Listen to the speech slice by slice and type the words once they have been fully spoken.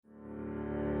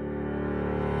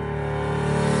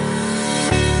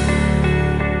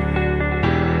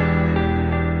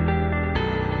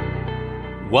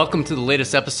Welcome to the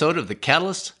latest episode of the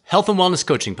Catalyst Health and Wellness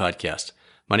Coaching Podcast.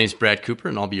 My name is Brad Cooper,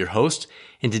 and I'll be your host.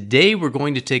 And today we're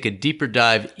going to take a deeper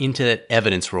dive into that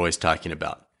evidence we're always talking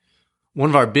about. One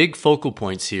of our big focal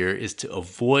points here is to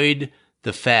avoid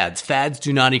the fads. Fads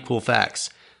do not equal facts.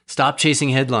 Stop chasing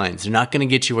headlines. They're not going to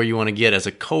get you where you want to get as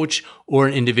a coach or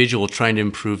an individual trying to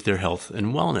improve their health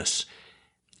and wellness.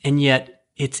 And yet,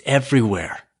 it's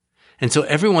everywhere. And so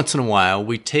every once in a while,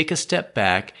 we take a step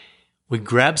back, we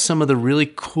grab some of the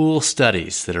really cool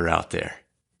studies that are out there,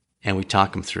 and we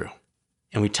talk them through.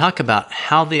 And we talk about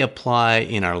how they apply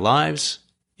in our lives,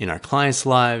 in our clients'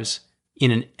 lives,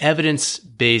 in an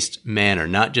evidence-based manner,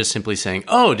 not just simply saying,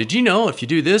 oh, did you know if you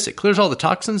do this, it clears all the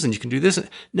toxins and you can do this?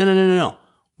 No.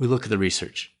 We look at the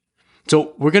research.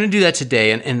 So we're going to do that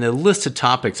today. And the list of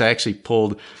topics, I actually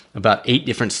pulled about 8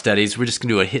 different studies. We're just going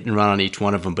to do a hit and run on each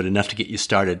one of them, but enough to get you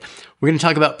started. We're going to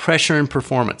talk about pressure and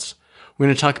performance. We're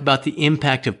going to talk about the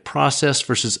impact of processed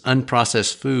versus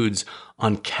unprocessed foods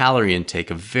on calorie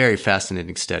intake, a very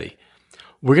fascinating study.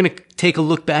 We're going to take a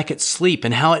look back at sleep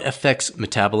and how it affects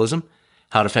metabolism,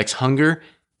 how it affects hunger,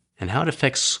 and how it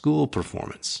affects school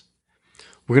performance.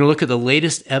 We're going to look at the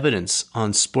latest evidence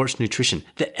on sports nutrition.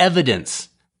 The evidence,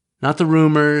 not the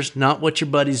rumors, not what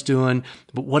your buddy's doing,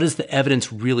 but what does the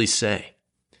evidence really say?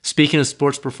 Speaking of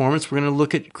sports performance, we're going to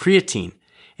look at creatine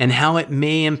and how it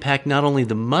may impact not only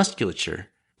the musculature,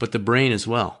 but the brain as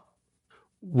well.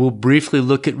 We'll briefly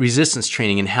look at resistance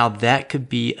training and how that could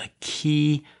be a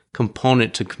key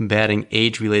component to combating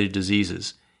age-related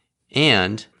diseases.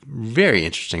 And, very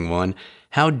interesting one,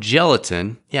 how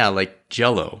gelatin, like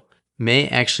Jell-O, may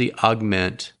actually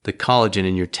augment the collagen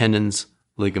in your tendons,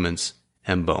 ligaments,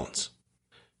 and bones.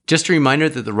 Just a reminder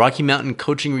that the Rocky Mountain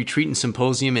Coaching Retreat and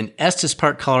Symposium in Estes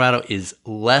Park, Colorado is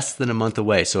less than a month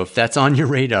away. So if that's on your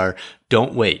radar,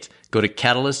 don't wait. Go to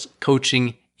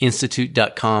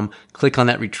catalystcoachinginstitute.com, click on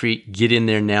that retreat, get in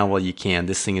there now while you can.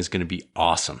 This thing is going to be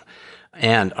awesome.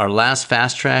 And our last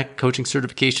fast track coaching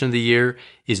certification of the year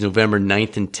is November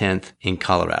 9th and 10th in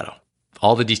Colorado.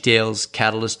 All the details,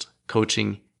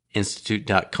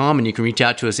 catalystcoachinginstitute.com, and you can reach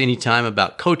out to us anytime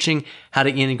about coaching, how to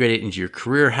integrate it into your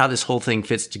career, how this whole thing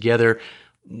fits together,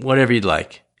 whatever you'd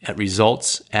like, at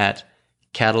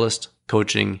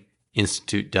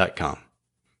results@catalystcoachinginstitute.com.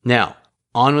 Now,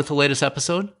 on with the latest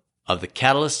episode of the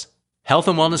Catalyst Health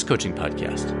and Wellness Coaching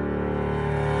Podcast.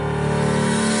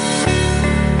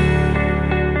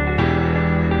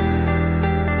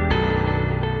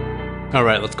 All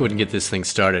right, let's go ahead and get this thing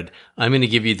started. I'm going to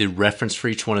give you the reference for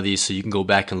each one of these so you can go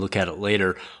back and look at it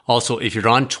later. Also, if you're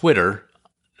on Twitter,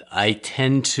 I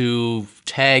tend to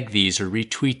tag these or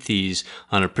retweet these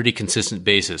on a pretty consistent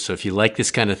basis. So if you like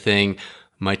this kind of thing,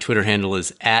 my Twitter handle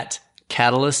is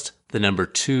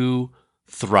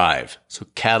 @Catalyst2Thrive. So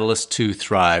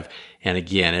Catalyst2Thrive. And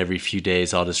again, every few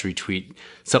days, I'll just retweet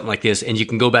something like this. And you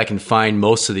can go back and find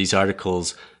most of these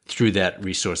articles through that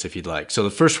resource if you'd like. So the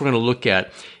first we're going to look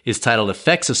at is titled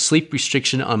Effects of Sleep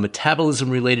Restriction on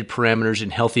Metabolism-Related Parameters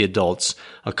in Healthy Adults,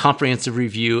 a comprehensive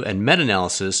review and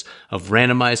meta-analysis of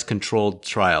randomized controlled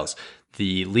trials.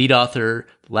 The lead author,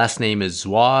 last name is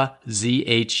Zhua,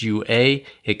 Z-H-U-A.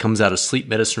 It comes out of Sleep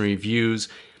Medicine Reviews.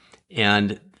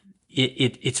 And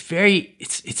it's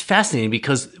fascinating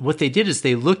because what they did is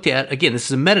they looked at, again, this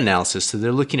is a meta-analysis, so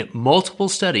they're looking at multiple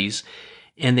studies,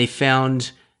 and they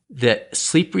found that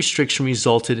sleep restriction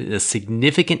resulted in a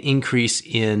significant increase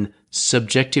in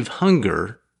subjective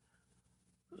hunger,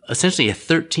 essentially a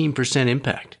 13%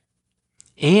 impact.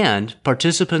 And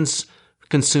participants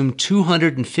consumed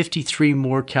 253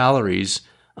 more calories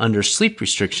under sleep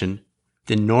restriction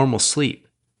than normal sleep.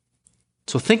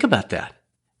 So think about that.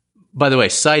 By the way,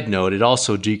 side note, it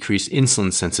also decreased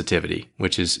insulin sensitivity,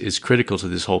 which is critical to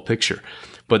this whole picture.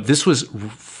 But this was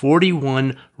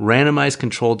 41 randomized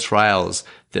controlled trials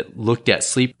that looked at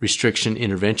sleep restriction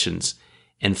interventions.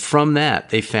 And from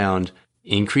that, they found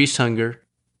increased hunger,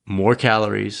 more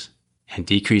calories, and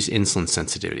decreased insulin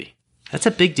sensitivity. That's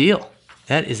a big deal.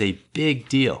 That is a big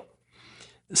deal.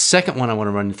 The second one I want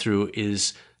to run through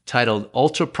is titled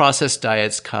Ultra-Processed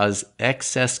Diets Cause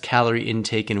Excess Calorie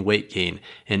Intake and Weight Gain,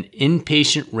 an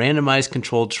inpatient randomized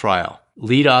controlled trial.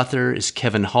 Lead author is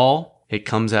Kevin Hall. It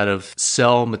comes out of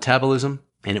Cell Metabolism,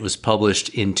 and it was published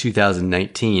in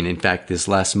 2019. In fact, this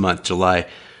last month, July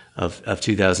of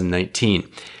 2019.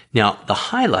 Now, the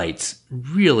highlights,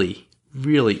 really,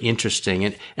 really interesting.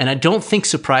 And I don't think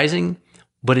surprising,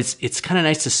 but it's kind of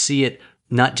nice to see it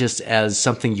not just as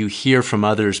something you hear from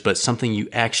others, but something you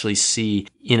actually see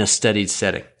in a studied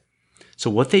setting. So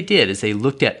what they did is they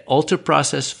looked at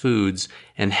ultra-processed foods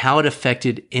and how it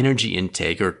affected energy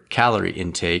intake or calorie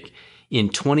intake in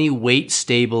 20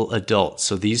 weight-stable adults.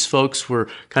 So these folks were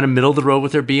kind of middle of the road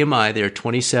with their BMI. They're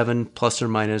 27 plus or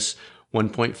minus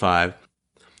 1.5.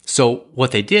 So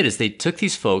what they did is they took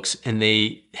these folks and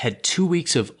they had 2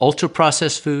 weeks of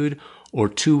ultra-processed food or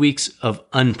 2 weeks of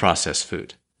unprocessed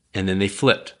food. And then they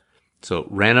flipped. So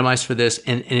randomized for this.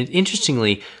 And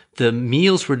interestingly, the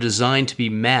meals were designed to be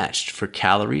matched for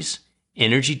calories,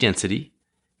 energy density,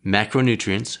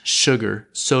 macronutrients, sugar,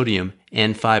 sodium,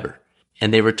 and fiber.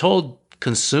 And they were told,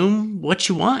 consume what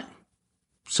you want.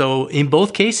 So in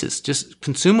both cases, just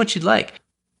consume what you'd like.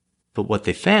 But what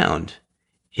they found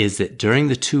is that during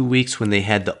the 2 weeks when they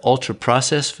had the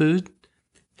ultra-processed food,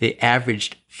 they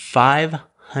averaged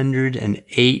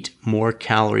 508 more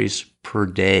calories per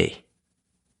day.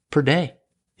 Per day.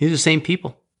 These are the same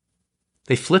people.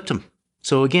 They flipped them.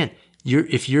 So again,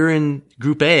 if you're in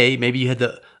group A, maybe you had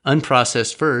the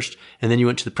unprocessed first, and then you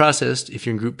went to the processed. If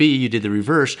you're in group B, you did the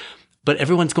reverse. But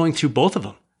everyone's going through both of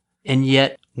them. And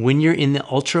yet, when you're in the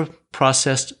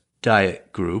ultra-processed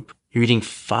diet group, you're eating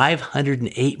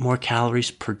 508 more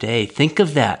calories per day. Think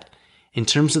of that in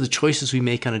terms of the choices we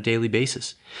make on a daily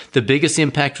basis. The biggest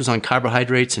impact was on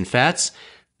carbohydrates and fats.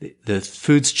 The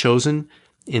foods chosen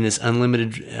in this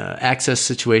unlimited access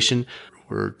situation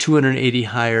were 280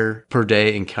 higher per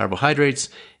day in carbohydrates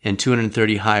and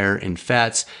 230 higher in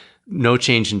fats. No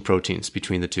change in proteins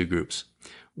between the two groups.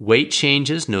 Weight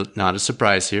changes, not a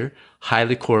surprise here,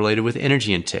 highly correlated with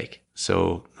energy intake.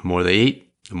 So the more they ate,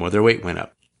 the more their weight went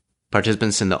up.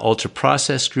 Participants in the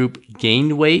ultra-processed group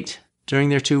gained weight during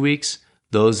their 2 weeks.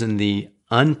 Those in the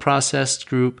unprocessed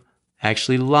group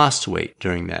actually lost weight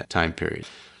during that time period.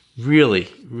 Really,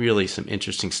 really some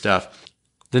interesting stuff.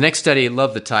 The next study, I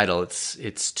love the title.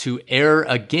 It's To Err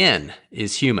Again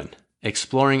is Human,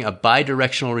 exploring a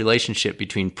bidirectional relationship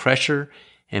between pressure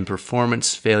and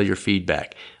performance failure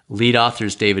feedback. Lead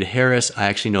authors David Harris. I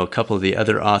actually know a couple of the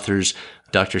other authors,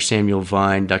 Dr. Samuel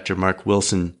Vine, Dr. Mark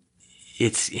Wilson.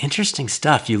 It's interesting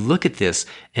stuff. You look at this,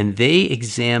 and they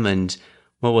examined,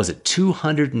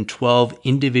 212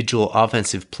 individual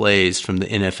offensive plays from the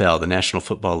NFL, the National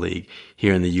Football League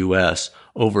here in the U.S.,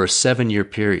 over a 7-year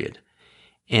period.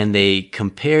 And they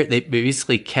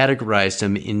basically categorized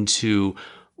them into,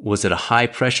 was it a high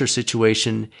pressure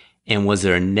situation, and was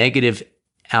there a negative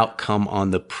outcome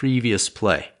on the previous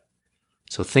play?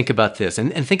 So think about this,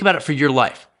 and think about it for your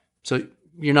life. So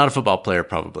you're not a football player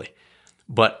probably,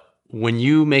 but when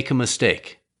you make a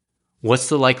mistake, what's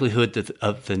the likelihood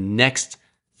of the next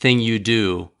thing you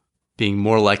do being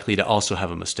more likely to also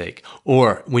have a mistake?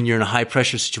 Or when you're in a high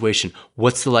pressure situation,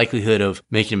 what's the likelihood of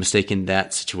making a mistake in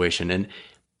that situation? And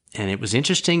it was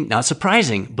interesting, not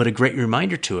surprising, but a great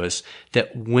reminder to us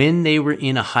that when they were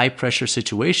in a high pressure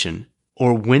situation,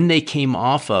 or when they came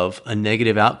off of a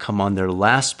negative outcome on their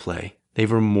last play, they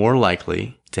were more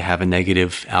likely to have a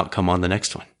negative outcome on the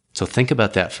next one. So think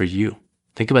about that for you.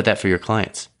 Think about that for your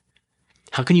clients.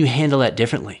 How can you handle that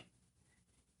differently?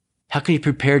 How can you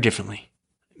prepare differently?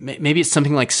 Maybe it's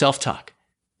something like self-talk.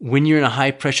 When you're in a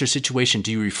high-pressure situation,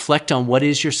 do you reflect on what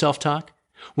is your self-talk?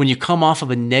 When you come off of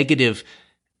a negative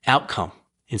outcome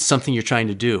in something you're trying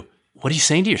to do, what are you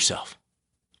saying to yourself?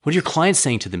 What are your clients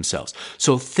saying to themselves?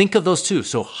 So think of those two.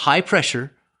 So high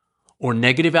pressure or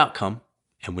negative outcome,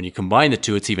 and when you combine the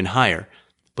two, it's even higher.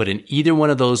 But in either one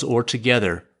of those or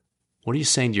together, what are you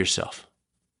saying to yourself?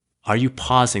 Are you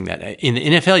pausing that? In the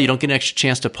NFL, you don't get an extra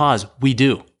chance to pause. We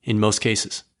do in most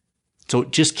cases. So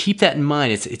just keep that in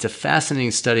mind. It's a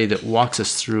fascinating study that walks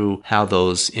us through how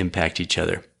those impact each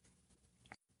other.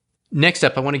 Next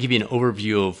up, I want to give you an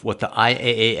overview of what the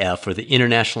IAAF, or the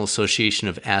International Association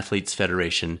of Athletes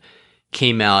Federation,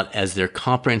 came out as their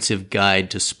comprehensive guide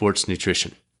to sports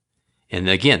nutrition. And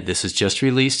again, this is just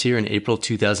released here in April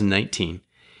 2019.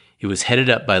 It was headed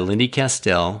up by Lindy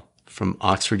Castell from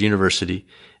Oxford University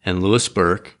and Lewis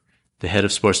Burke, the head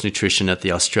of sports nutrition at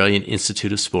the Australian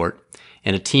Institute of Sport,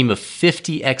 and a team of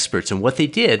 50 experts. And what they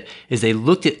did is they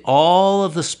looked at all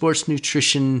of the sports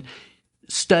nutrition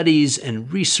studies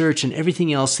and research and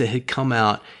everything else that had come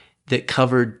out that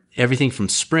covered everything from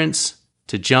sprints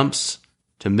to jumps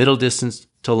to middle distance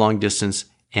to long distance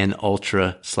and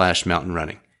ultra/mountain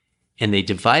running. And they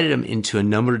divided them into a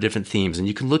number of different themes. And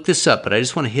you can look this up, but I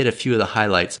just want to hit a few of the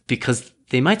highlights because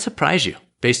they might surprise you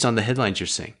based on the headlines you're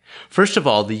seeing. First of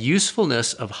all, the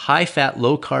usefulness of high-fat,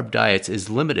 low-carb diets is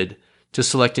limited to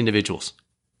select individuals.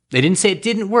 They didn't say it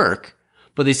didn't work,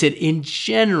 but they said in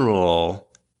general,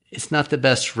 it's not the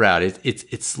best route.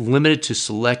 It's limited to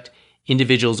select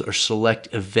individuals or select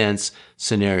events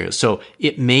scenarios. So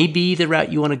it may be the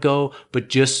route you want to go, but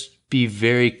just be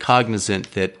very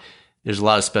cognizant that there's a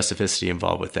lot of specificity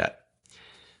involved with that.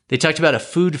 They talked about a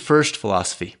food-first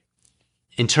philosophy.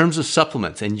 in terms of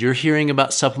supplements, and you're hearing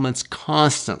about supplements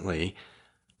constantly,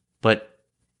 but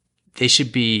they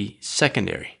should be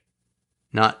secondary,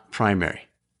 not primary.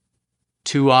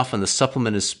 Too often the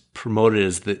supplement is promoted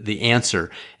as the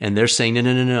answer, and they're saying,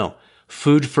 no.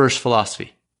 Food first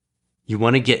philosophy. You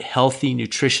want to get healthy,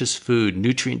 nutritious food,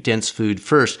 nutrient-dense food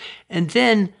first, and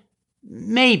then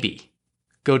maybe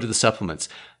go to the supplements.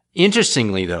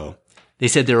 Interestingly, though, they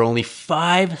said there are only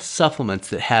 5 supplements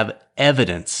that have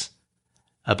evidence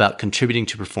about contributing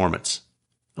to performance.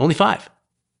 Only 5.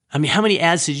 I mean, how many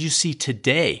ads did you see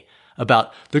today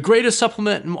about the greatest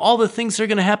supplement and all the things that are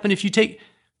going to happen if you take...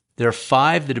 There are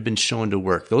 5 that have been shown to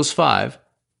work. Those 5,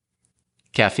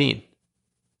 caffeine,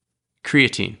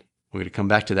 creatine, we're going to come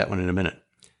back to that one in a minute,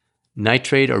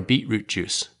 nitrate or beetroot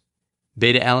juice,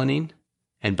 beta-alanine,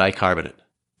 and bicarbonate.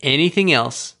 Anything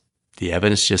else, the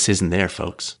evidence just isn't there,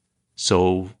 folks.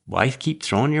 So why keep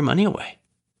throwing your money away?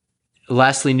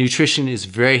 Lastly, nutrition is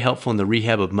very helpful in the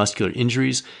rehab of muscular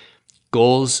injuries.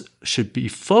 Goals should be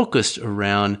focused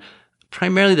around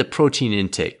primarily the protein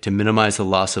intake to minimize the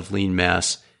loss of lean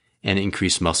mass and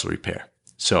increase muscle repair.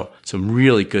 So some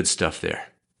really good stuff there.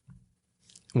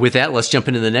 With that, let's jump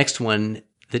into the next one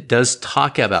that does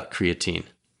talk about creatine.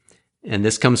 And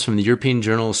this comes from the European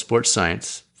Journal of Sports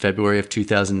Science, February of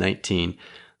 2019.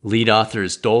 Lead author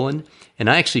is Dolan.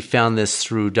 And I actually found this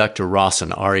through Dr.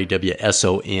 Rawson,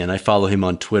 R-A-W-S-O-N. I follow him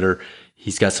on Twitter.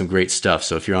 He's got some great stuff.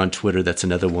 So if you're on Twitter, that's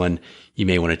another one you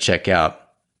may want to check out.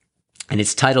 And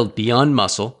it's titled Beyond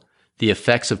Muscle, the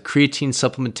effects of creatine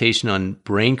supplementation on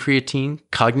brain creatine,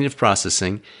 cognitive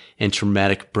processing, and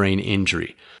traumatic brain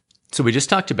injury. So we just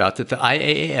talked about that the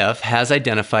IAAF has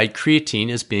identified creatine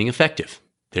as being effective.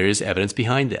 There is evidence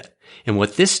behind that. And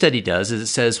what this study does is it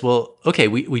says, well, okay,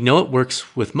 we know it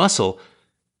works with muscle.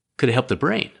 Could it help the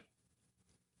brain?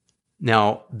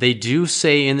 Now, they do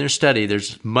say in their study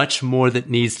there's much more that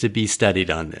needs to be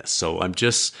studied on this. So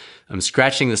I'm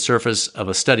scratching the surface of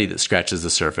a study that scratches the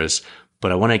surface,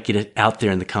 but I want to get it out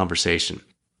there in the conversation.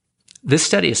 This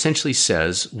study essentially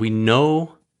says we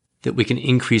know that we can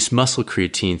increase muscle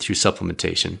creatine through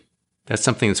supplementation. That's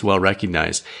something that's well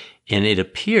recognized. And it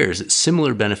appears that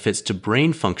similar benefits to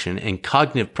brain function and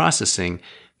cognitive processing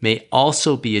may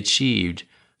also be achieved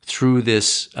through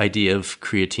this idea of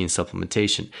creatine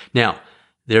supplementation. Now,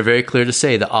 they're very clear to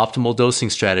say the optimal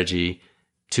dosing strategy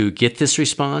to get this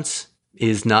response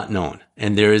is not known.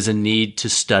 And there is a need to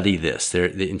study this.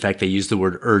 In fact, they use the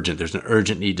word urgent. There's an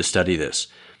urgent need to study this.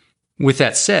 With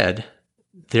that said,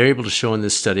 they're able to show in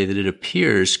this study that it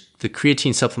appears the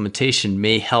creatine supplementation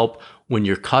may help when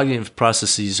your cognitive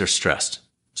processes are stressed.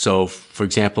 So, for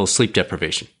example, sleep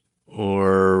deprivation,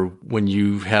 or when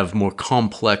you have more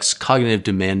complex cognitive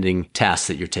demanding tasks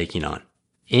that you're taking on.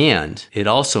 And it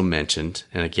also mentioned,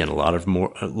 and again, a lot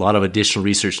of additional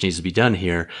research needs to be done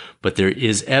here, but there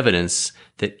is evidence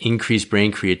that increased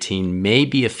brain creatine may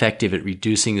be effective at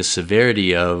reducing the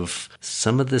severity of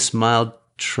some of this mild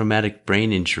traumatic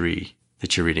brain injury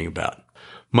that you're reading about.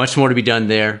 Much more to be done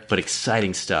there, but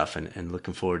exciting stuff, and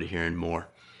looking forward to hearing more.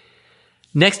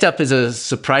 Next up is a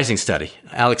surprising study.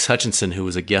 Alex Hutchinson, who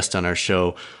was a guest on our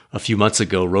show a few months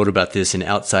ago, wrote about this in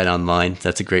Outside Online.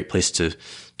 That's a great place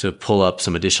to pull up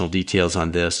some additional details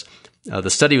on this. The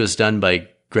study was done by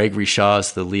Gregory Shaw,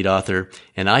 as the lead author,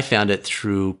 and I found it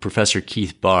through Professor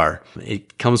Keith Barr.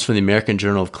 It comes from the American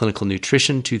Journal of Clinical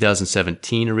Nutrition,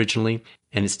 2017 originally,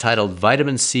 and it's titled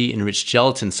Vitamin C Enriched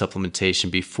Gelatin Supplementation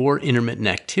Before Intermittent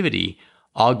Activity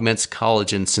Augments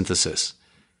Collagen Synthesis.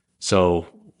 So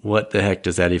what the heck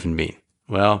does that even mean?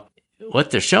 Well,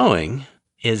 what they're showing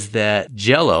is that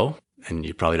Jell-O, and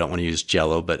you probably don't want to use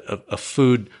Jell-O, but a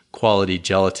food quality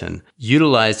gelatin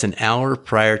utilized an hour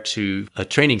prior to a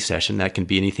training session, that can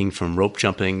be anything from rope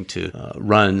jumping to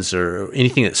runs or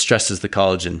anything that stresses the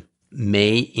collagen,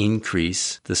 may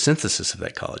increase the synthesis of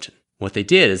that collagen. What they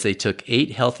did is they took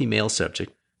 8 healthy male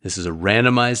subjects. This is a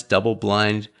randomized,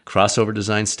 double-blind, crossover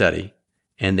design study,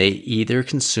 and they either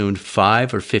consumed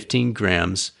 5 or 15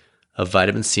 grams of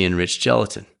vitamin C enriched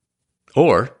gelatin,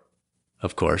 or,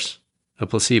 of course, a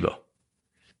placebo.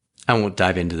 I won't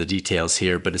dive into the details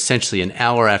here, but essentially an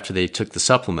hour after they took the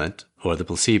supplement or the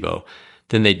placebo,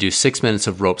 then they do 6 minutes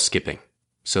of rope skipping.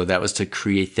 So that was to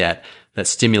create that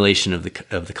stimulation of the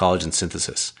collagen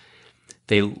synthesis.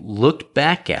 They looked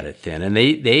back at it then, and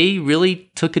they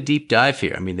really took a deep dive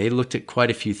here. I mean, they looked at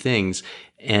quite a few things,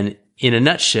 and in a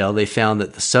nutshell, they found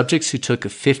that the subjects who took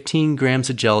 15 grams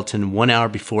of gelatin 1 hour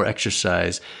before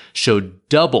exercise showed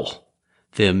double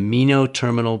the amino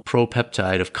terminal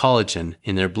propeptide of collagen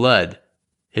in their blood.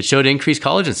 It showed increased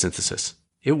collagen synthesis.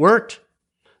 It worked.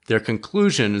 Their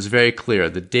conclusion is very clear.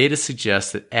 The data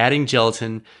suggests that adding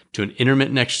gelatin to an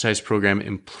intermittent exercise program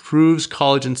improves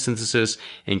collagen synthesis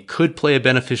and could play a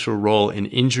beneficial role in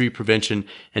injury prevention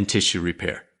and tissue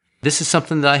repair. This is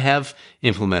something that I have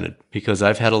implemented because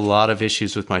I've had a lot of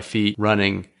issues with my feet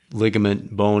running,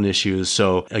 ligament, bone issues.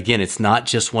 So again, it's not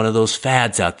just one of those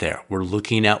fads out there. We're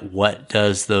looking at what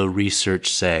does the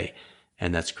research say,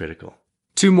 and that's critical.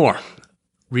 2 more.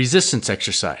 Resistance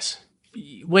exercise,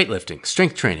 weightlifting,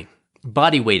 strength training,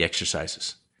 body weight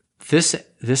exercises.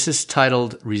 This is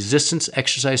titled Resistance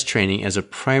Exercise Training as a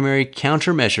Primary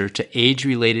Countermeasure to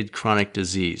Age-Related Chronic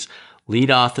Disease.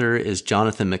 Lead author is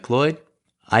Jonathan McLeod.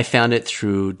 I found it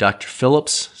through Dr.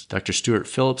 Phillips, Dr. Stuart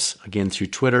Phillips, again through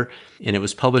Twitter, and it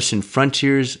was published in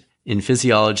Frontiers in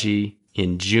Physiology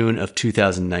in June of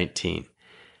 2019.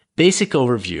 Basic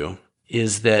overview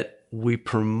is that we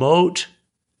promote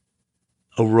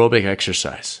aerobic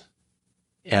exercise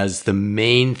as the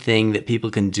main thing that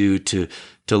people can do to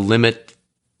limit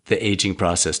the aging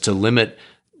process, to limit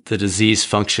the disease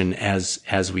function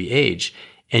as we age.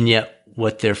 And yet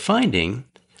what they're finding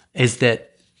is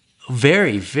that a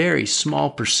very, very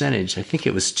small percentage, I think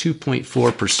it was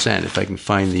 2.4%, if I can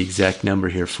find the exact number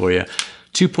here for you,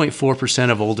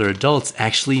 2.4% of older adults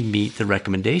actually meet the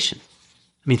recommendation.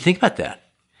 I mean, think about that.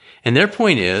 And their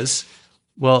point is,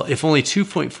 well, if only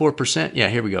 2.4%, yeah,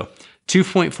 here we go.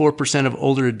 2.4% of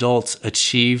older adults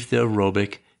achieve the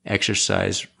aerobic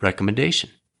exercise recommendation.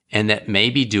 And that may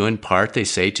be due in part, they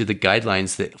say, to the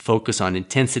guidelines that focus on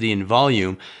intensity and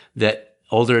volume that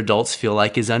older adults feel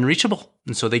like is unreachable.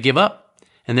 And so they give up.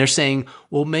 And they're saying,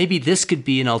 well, maybe this could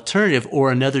be an alternative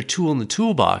or another tool in the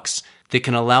toolbox that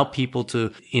can allow people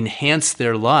to enhance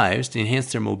their lives, to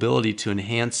enhance their mobility, to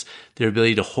enhance their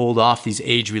ability to hold off these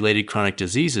age-related chronic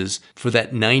diseases for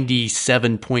that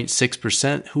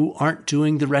 97.6% who aren't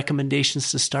doing the recommendations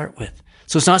to start with.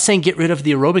 So it's not saying get rid of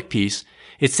the aerobic piece.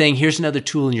 It's saying here's another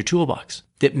tool in your toolbox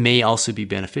that may also be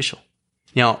beneficial.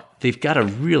 Now, they've got a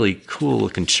really cool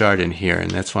looking chart in here,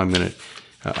 and that's why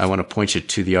I want to point you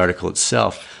to the article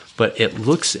itself. But it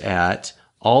looks at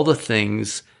all the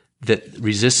things that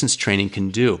resistance training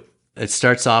can do. It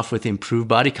starts off with improved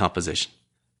body composition,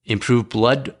 improved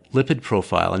blood lipid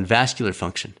profile and vascular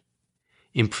function,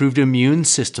 improved immune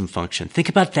system function. Think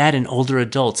about that in older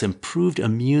adults. Improved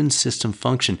immune system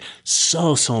function.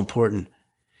 So important.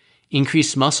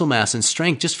 Increased muscle mass and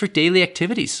strength just for daily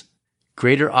activities.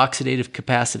 Greater oxidative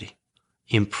capacity.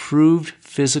 Improved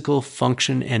physical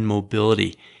function and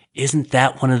mobility. Isn't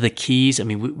that one of the keys? I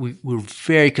mean, we're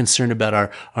very concerned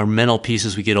about our mental piece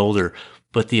as we get older,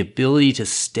 but the ability to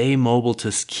stay mobile,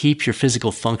 to keep your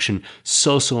physical function,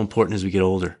 so important as we get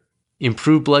older.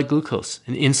 Improved blood glucose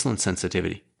and insulin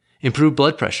sensitivity. Improved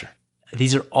blood pressure.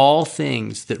 These are all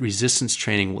things that resistance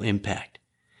training will impact.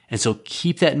 And so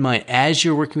keep that in mind as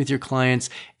you're working with your clients,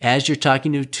 as you're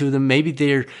talking to them. Maybe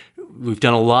we've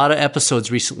done a lot of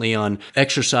episodes recently on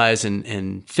exercise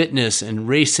and fitness and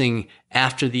racing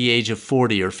after the age of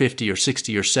 40 or 50 or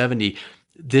 60 or 70.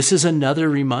 This is another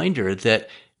reminder that,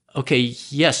 okay,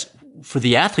 yes, for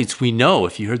the athletes, we know,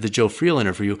 if you heard the Joe Friel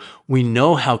interview, we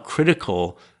know how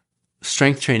critical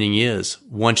strength training is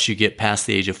once you get past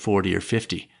the age of 40 or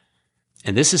 50.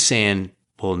 And this is saying,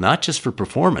 well, not just for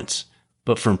performance,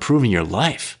 but for improving your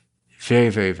life. Very,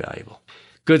 very valuable.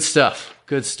 Good stuff.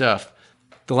 Good stuff.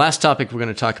 The last topic we're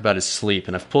going to talk about is sleep,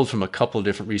 and I've pulled from a couple of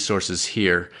different resources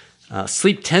here.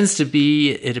 Sleep tends to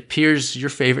be, it appears, your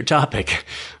favorite topic.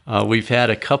 We've had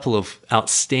a couple of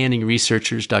outstanding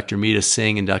researchers, Dr. Meeta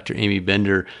Singh and Dr. Amy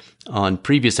Bender, on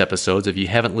previous episodes. If you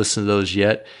haven't listened to those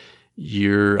yet,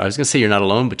 I was going to say you're not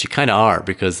alone, but you kind of are,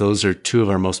 because those are 2 of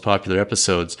our most popular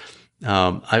episodes.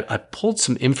 I pulled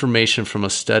some information from a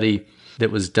study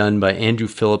that was done by Andrew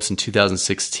Phillips in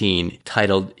 2016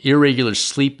 titled Irregular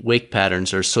Sleep-Wake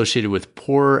Patterns Are Associated with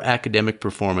Poorer Academic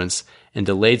Performance and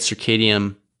Delayed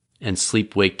Circadian and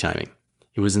Sleep-Wake Timing.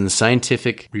 It was in the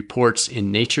Scientific Reports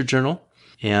in Nature Journal.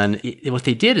 And what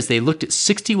they did is they looked at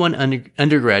 61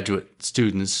 undergraduate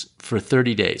students for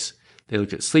 30 days. They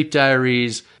looked at sleep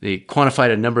diaries. They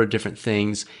quantified a number of different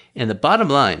things. And the bottom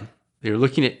line, they were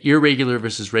looking at irregular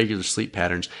versus regular sleep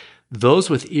patterns. Those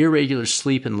with irregular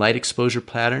sleep and light exposure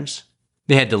patterns,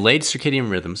 they had delayed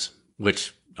circadian rhythms,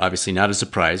 which obviously not a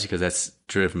surprise because that's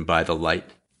driven by the light.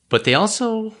 But they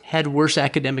also had worse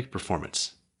academic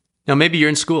performance. Now, maybe you're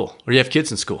in school or you have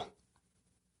kids in school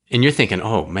and you're thinking,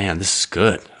 oh man, this is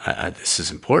good. This is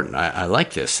important. I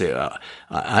like this. I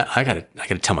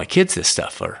gotta tell my kids this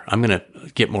stuff, or I'm going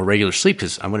to get more regular sleep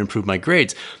because I'm going to improve my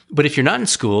grades. But if you're not in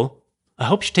school, I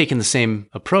hope you're taking the same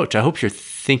approach. I hope you're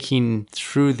thinking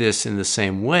through this in the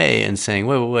same way and saying,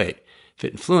 wait. If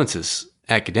it influences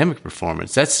academic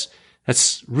performance.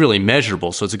 That's really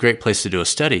measurable, so it's a great place to do a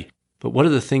study. But what are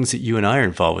the things that you and I are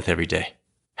involved with every day?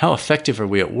 How effective are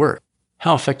we at work?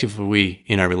 How effective are we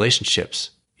in our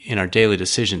relationships, in our daily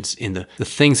decisions, in the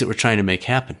things that we're trying to make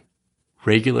happen?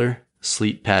 Regular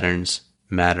sleep patterns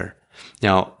matter.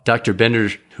 Now, Dr. Bender,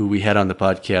 who we had on the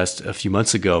podcast a few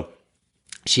months ago,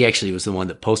 she actually was the one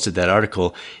that posted that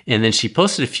article. And then she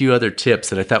posted a few other tips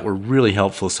that I thought were really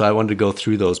helpful. So I wanted to go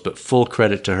through those, but full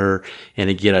credit to her.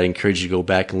 And again, I encourage you to go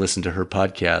back and listen to her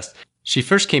podcast. She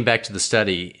first came back to the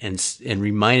study and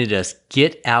reminded us,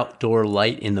 get outdoor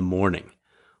light in the morning.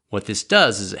 What this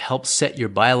does is it helps set your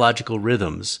biological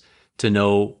rhythms to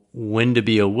know when to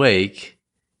be awake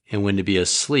and when to be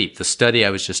asleep. The study I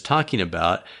was just talking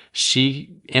about,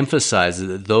 she emphasizes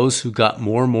that those who got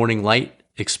more morning light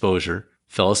exposure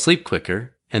fell asleep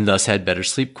quicker and thus had better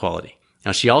sleep quality.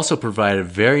 Now, she also provided a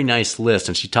very nice list,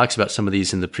 and she talks about some of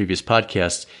these in the previous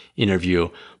podcast interview,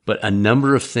 but a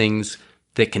number of things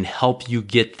that can help you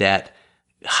get that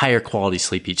higher quality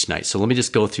sleep each night. So let me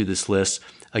just go through this list.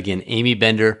 Again, Amy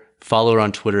Bender, follow her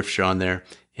on Twitter if you're on there,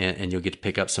 and you'll get to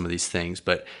pick up some of these things.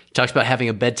 But she talks about having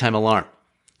a bedtime alarm.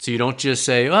 So you don't just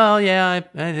say, well, yeah,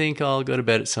 I think I'll go to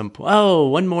bed at some point. Oh,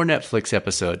 one more Netflix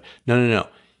episode. No.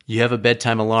 You have a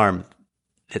bedtime alarm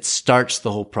that starts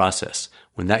the whole process.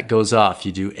 When that goes off,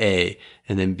 you do A,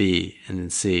 and then B, and then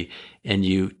C, and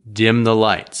you dim the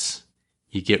lights.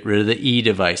 You get rid of the E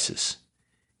devices.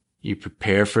 You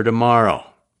prepare for tomorrow.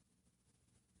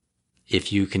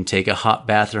 If you can take a hot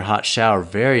bath or hot shower,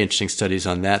 very interesting studies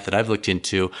on that I've looked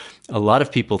into. A lot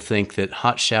of people think that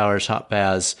hot showers, hot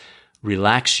baths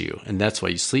relax you, and that's why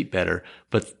you sleep better.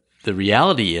 But the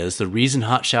reality is, the reason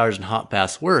hot showers and hot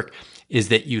baths work is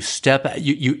that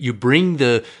you bring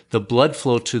the blood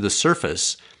flow to the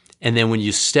surface, and then when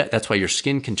you step, that's why your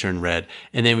skin can turn red.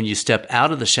 And then when you step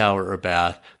out of the shower or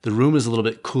bath, the room is a little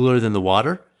bit cooler than the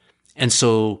water. And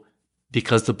so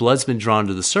because the blood's been drawn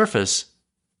to the surface,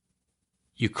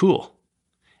 you cool.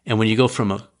 And when you go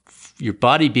from your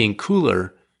body being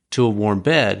cooler to a warm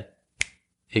bed,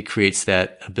 it creates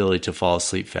that ability to fall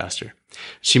asleep faster.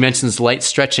 She mentions light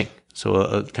stretching, so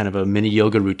a kind of a mini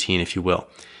yoga routine, if you will.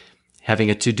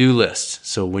 Having a to-do list,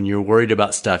 so when you're worried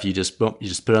about stuff, you just put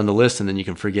it on the list and then you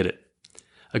can forget it.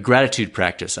 A gratitude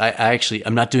practice.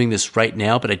 I'm not doing this right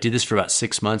now, but I did this for about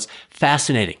 6 months.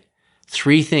 Fascinating.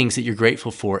 3 things that you're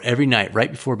grateful for every night,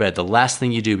 right before bed, the last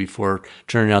thing you do before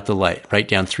turning out the light. Write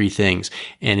down 3 things.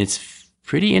 And it's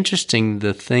pretty interesting,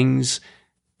 the things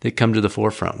that come to the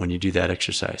forefront when you do that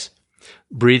exercise.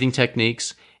 Breathing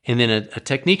techniques. And then a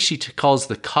technique she calls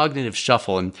the cognitive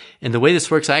shuffle. And the way this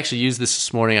works, I actually used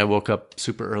this morning. I woke up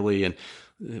super early and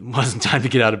it wasn't time to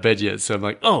get out of bed yet. So I'm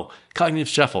like, cognitive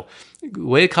shuffle. The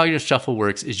way the cognitive shuffle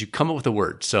works is you come up with a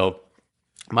word. So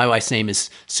my wife's name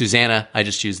is Susanna. I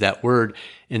just use that word.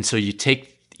 And so you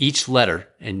take each letter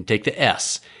and take the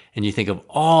S and you think of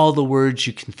all the words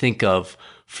you can think of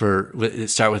that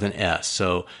start with an S.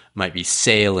 So it might be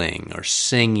sailing or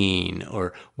singing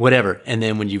or whatever. And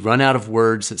then when you run out of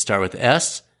words that start with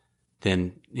S,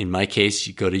 then in my case,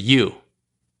 you go to U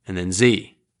and then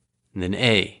Z and then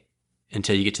A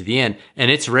until you get to the end.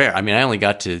 And it's rare. I mean, I only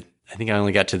got to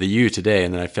the U today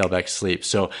and then I fell back to sleep.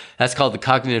 So that's called the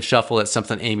cognitive shuffle. That's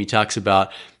something Amy talks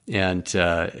about. And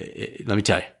let me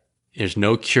tell you, there's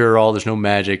no cure-all, there's no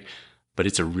magic, but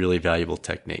it's a really valuable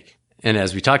technique. And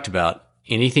as we talked about,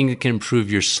 anything that can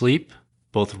improve your sleep,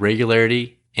 both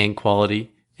regularity and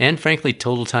quality, and frankly,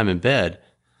 total time in bed,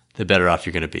 the better off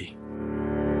you're going to be.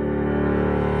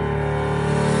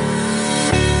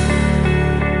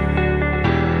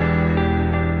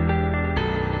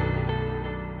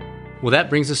 Well,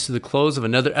 that brings us to the close of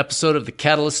another episode of the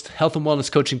Catalyst Health and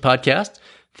Wellness Coaching Podcast.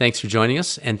 Thanks for joining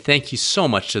us. And thank you so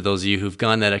much to those of you who've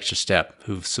gone that extra step,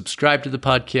 who've subscribed to the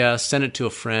podcast, sent it to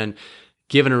a friend,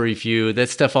 given a review. That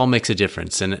stuff all makes a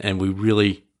difference. And we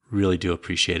really, really do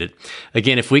appreciate it.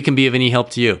 Again, if we can be of any help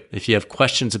to you, if you have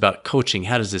questions about coaching,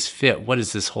 how does this fit? What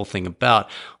is this whole thing about?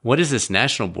 What is this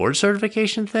national board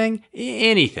certification thing?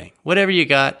 Anything, whatever you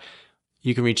got,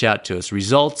 you can reach out to us.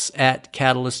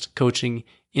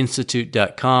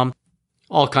 results@catalystcoachinginstitute.com.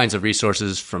 All kinds of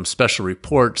resources from special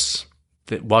reports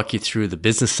that walk you through the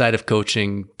business side of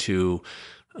coaching to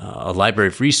a library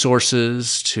of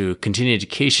resources to continuing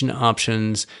education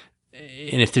options.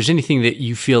 And if there's anything that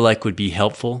you feel like would be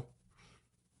helpful,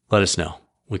 let us know.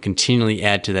 We continually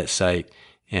add to that site,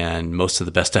 and most of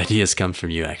the best ideas come from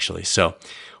you, actually. So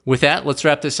with that, let's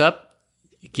wrap this up.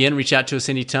 Again, reach out to us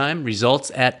anytime.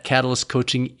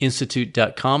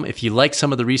 Results@catalystcoachinginstitute.com. If you like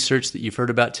some of the research that you've heard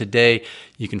about today,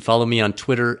 you can follow me on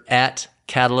Twitter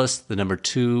 @Catalyst, the number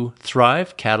 2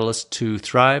 Thrive, Catalyst 2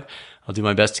 Thrive. I'll do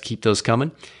my best to keep those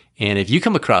coming. And if you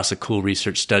come across a cool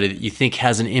research study that you think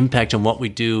has an impact on what we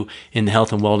do in the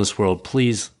health and wellness world,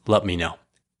 please let me know.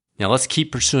 Now let's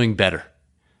keep pursuing better.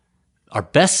 Our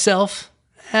best self,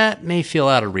 that may feel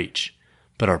out of reach,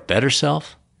 but our better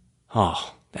self,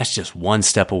 oh, that's just one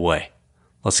step away.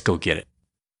 Let's go get it.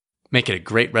 Make it a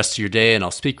great rest of your day, and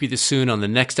I'll speak with you soon on the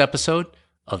next episode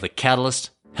of the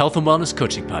Catalyst Health and Wellness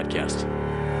Coaching Podcast.